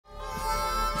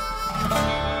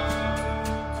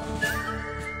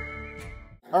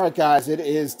All right, guys, it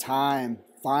is time.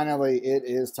 Finally, it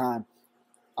is time.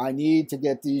 I need to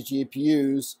get these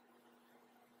GPUs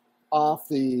off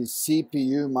the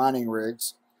CPU mining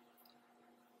rigs.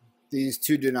 These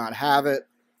two do not have it,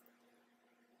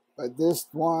 but this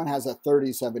one has a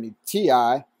 3070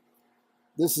 Ti.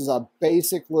 This is a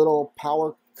basic little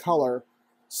power color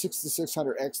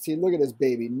 6600 XT. Look at this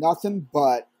baby. Nothing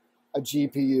but a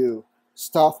GPU.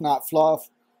 Stuff, not fluff.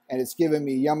 And it's giving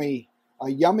me a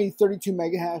yummy 32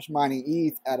 megahash mining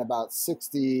ETH at about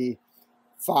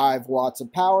 65 watts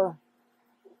of power.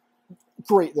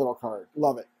 Great little card.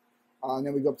 Love it. And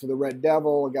then we go up to the Red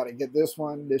Devil. I got to get this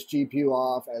GPU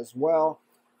off as well.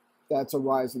 That's a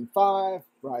Ryzen 5,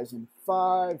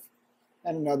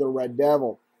 and another Red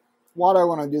Devil. Why do I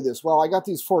want to do this? Well, I got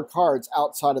these 4 cards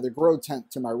outside of the grow tent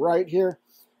to my right here,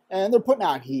 and they're putting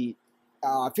out heat.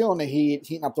 Feeling the heat,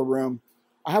 heating up the room.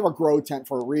 I have a grow tent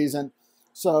for a reason.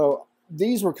 So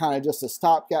these were kind of just a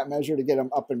stopgap measure to get them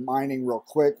up and mining real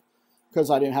quick because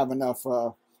I didn't have enough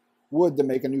wood to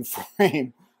make a new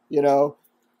frame, you know.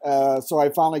 So I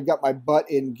finally got my butt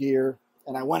in gear,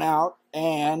 and I went out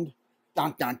and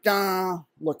dun, dun, dun.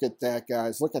 Look at that,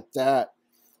 guys. Look at that.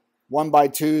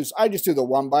 1x2s. I just do the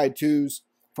 1x2s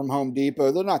from Home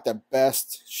Depot. They're not the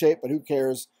best shape, but who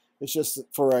cares? It's just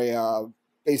for a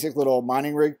basic little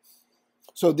mining rig.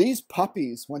 So these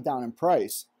puppies went down in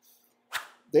price.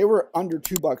 They were under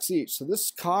 $2 each. So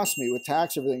this cost me, with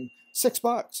tax and everything,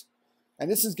 $6.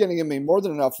 And this is going to give me more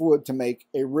than enough wood to make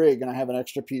a rig. And I have an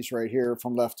extra piece right here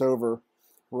from leftover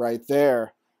right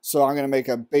there. So I'm going to make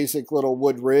a basic little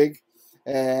wood rig.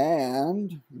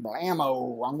 And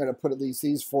blammo, I'm going to put at least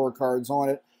these 4 cards on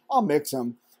it. I'll mix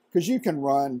them because you can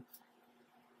run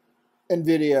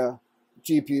NVIDIA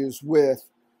GPUs with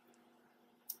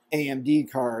AMD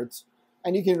cards.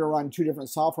 And you can even run 2 different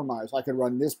software miners. I could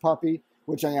run this puppy,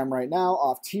 which I am right now,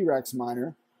 off T-Rex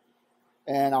miner.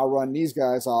 And I'll run these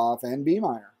guys off NB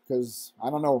miner because I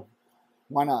don't know.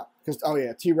 Why not? Because, oh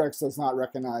yeah, T-Rex does not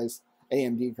recognize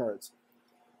AMD cards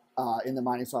in the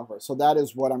mining software. So that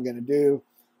is what I'm going to do.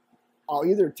 I'll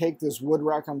either take this wood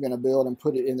rack I'm going to build and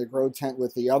put it in the grow tent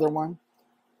with the other one,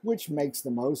 which makes the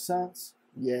most sense.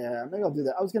 Yeah, maybe I'll do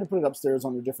that. I was going to put it upstairs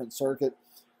on a different circuit,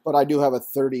 but I do have a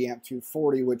 30 amp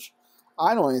 240, which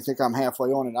I don't even think I'm halfway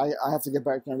on it. I have to get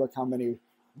back there and look how many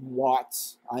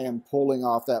watts I am pulling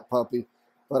off that puppy,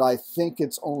 but I think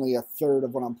it's only a third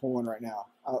of what I'm pulling right now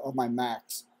of my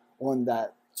max on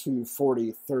that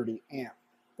 240 30 amp.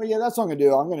 But yeah, that's what I'm going to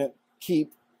do. I'm going to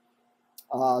keep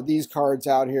these cards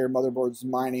out here, motherboards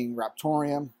mining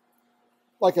Raptorium.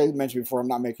 Like I mentioned before, I'm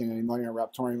not making any money on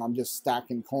Raptorium. I'm just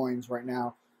stacking coins right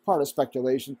now, part of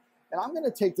speculation. And I'm going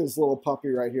to take this little puppy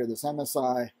right here, this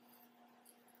MSI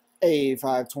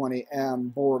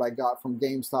A520M board I got from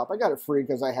GameStop. I got it free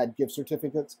because I had gift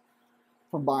certificates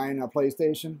from buying a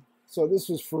PlayStation. So this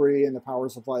was free, and the power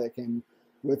supply that came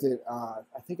with it, I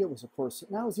think it was, of course,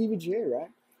 now it's EVGA,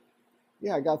 right?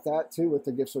 Yeah, I got that too with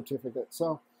the gift certificate.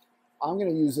 So I'm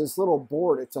going to use this little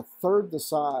board. It's a third the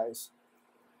size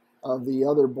of the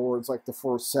other boards, like the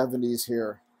 470s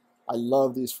here. I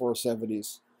love these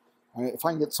 470s. If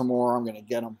I can get some more, I'm going to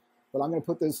get them. But I'm going to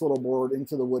put this little board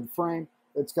into the wood frame.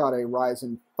 It's got a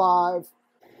Ryzen 5.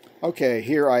 Okay,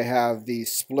 here I have the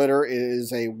splitter. It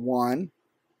is a 1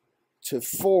 to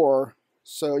 4.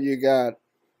 So you got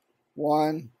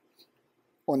 1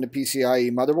 on the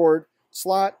PCIe motherboard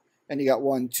slot, and you got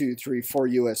 1, 2, 3, 4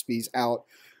 USBs out,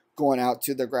 going out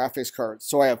to the graphics card.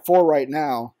 So I have 4 right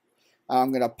now.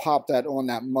 I'm going to pop that on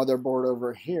that motherboard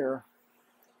over here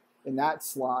in that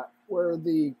slot where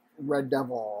the Red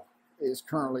Devil is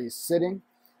currently sitting.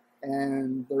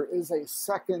 And there is a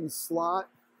second slot.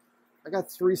 I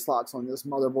got 3 slots on this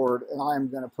motherboard, and I'm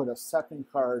going to put a second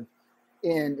card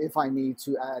in if I need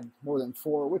to add more than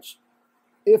 4, which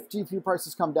if GPU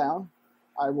prices come down,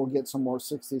 I will get some more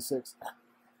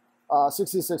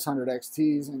 6600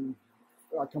 XTs and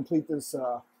complete this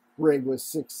rig with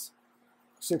six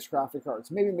graphic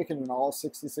cards. Maybe make it an all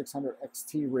 6600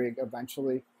 XT rig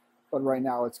eventually, but right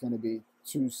now it's going to be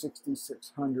 2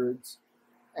 6600s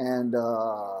and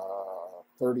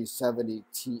 3070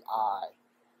 Ti.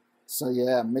 So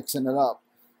yeah, mixing it up,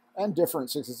 and different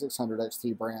 6600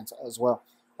 XT brands as well.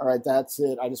 All right, that's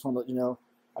it. I just want to let you know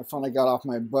I finally got off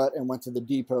my butt and went to the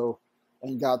depot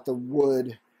and got the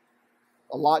wood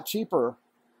a lot cheaper,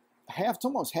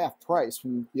 almost half price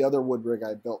from the other wood rig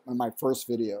I built in my first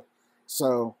video.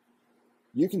 So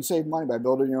you can save money by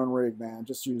building your own rig, man.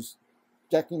 Just use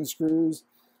decking screws,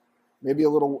 maybe a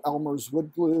little Elmer's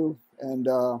wood glue, and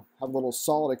have a little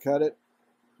saw to cut it,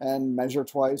 and measure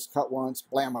twice, cut once,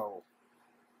 blammo.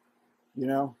 You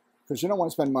know, because you don't want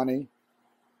to spend money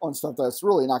on stuff that's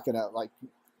really not going to like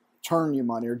turn you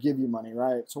money or give you money,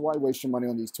 right? So why waste your money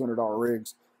on these $200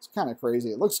 rigs? It's kind of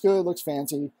crazy. It looks good, looks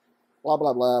fancy, blah,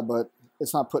 blah, blah, but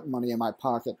it's not putting money in my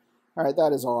pocket. All right,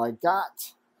 that is all I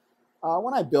got.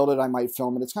 When I build it, I might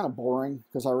film it. It's kind of boring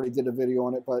because I already did a video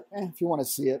on it, but if you want to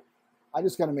see it, I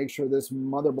just got to make sure this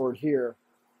motherboard here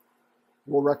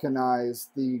will recognize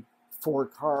the 4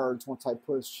 cards once I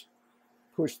push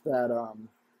that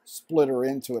splitter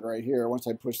into it right here. Once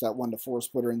I push that 1 to 4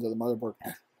 splitter into the motherboard.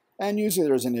 And usually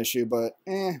there's an issue, but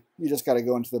you just got to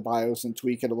go into the BIOS and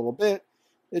tweak it a little bit.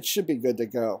 It should be good to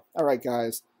go. All right,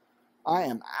 guys. I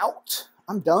am out.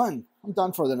 I'm done. I'm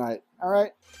done for the night. All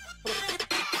right.